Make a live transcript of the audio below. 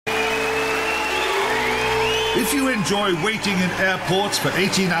If you enjoy waiting in airports for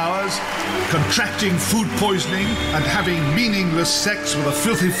 18 hours, contracting food poisoning, and having meaningless sex with a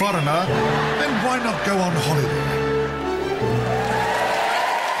filthy foreigner, then why not go on holiday?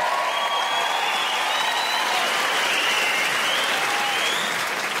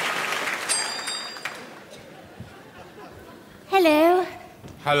 Hello.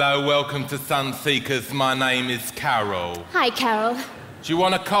 Hello, welcome to Sunseekers. My name is Carol. Hi, Carol. Do you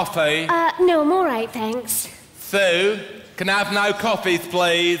want a coffee? No, I'm all right, thanks. Sue, can I have no coffees,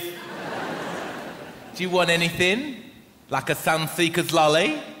 please? Do you want anything? Like a Sunseekers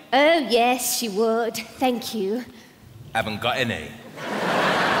lolly? Oh, yes, she would. Thank you. Haven't got any.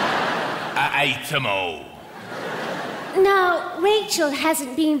 I ate them all. Now, Rachel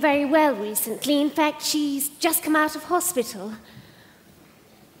hasn't been very well recently. In fact, she's just come out of hospital.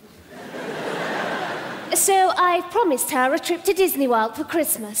 So I've promised her a trip to Disney World for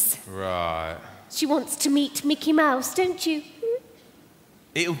Christmas. Right. She wants to meet Mickey Mouse, don't you?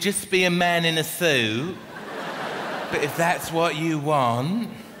 It'll just be a man in a suit. But if that's what you want...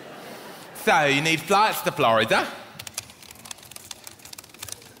 So, you need flights to Florida.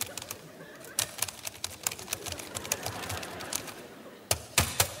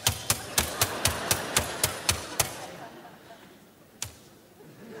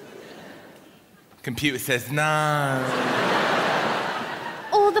 Computer says no.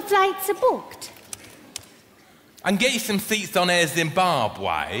 All the flights are booked. I can get you some seats on Air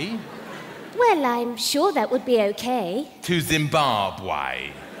Zimbabwe. Well, I'm sure that would be okay. To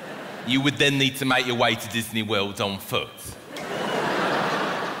Zimbabwe. You would then need to make your way to Disney World on foot.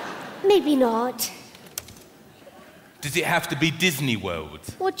 Maybe not. Does it have to be Disney World?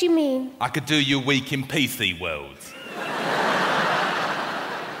 What do you mean? I could do you a week in PC World.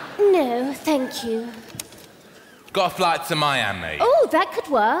 No, thank you. Got a flight to Miami. Oh, that could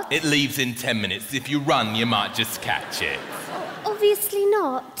work. It leaves in 10 minutes. If you run, you might just catch it. Obviously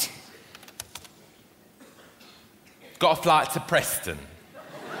not. Got a flight to Preston.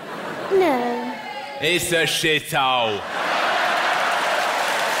 No. It's a shithole.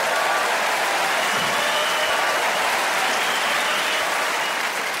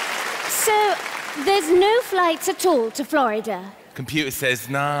 So, there's no flights at all to Florida? Computer says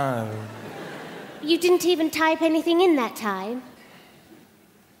no. You didn't even type anything in that time?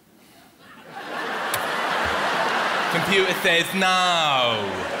 Computer says no.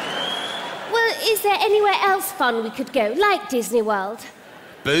 Well, is there anywhere else fun we could go, like Disney World?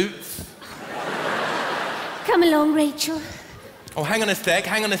 Boots? Come along, Rachel. Oh, hang on a sec.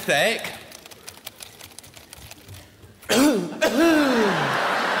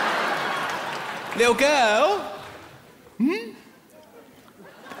 Little girl?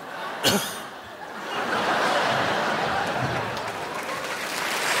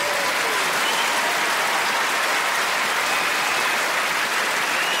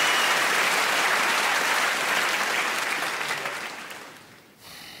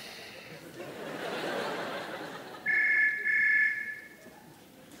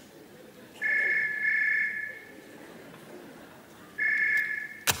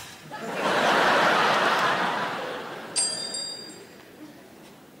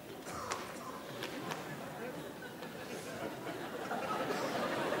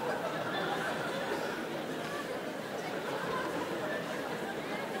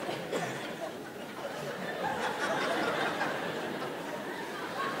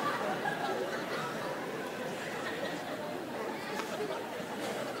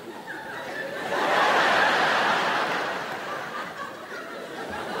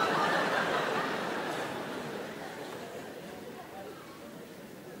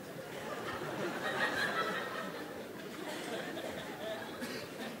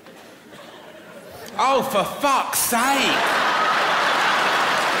 Oh, for fuck's sake!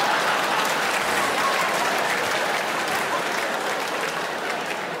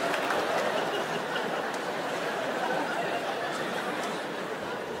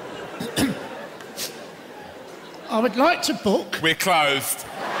 I would like to book... We're closed.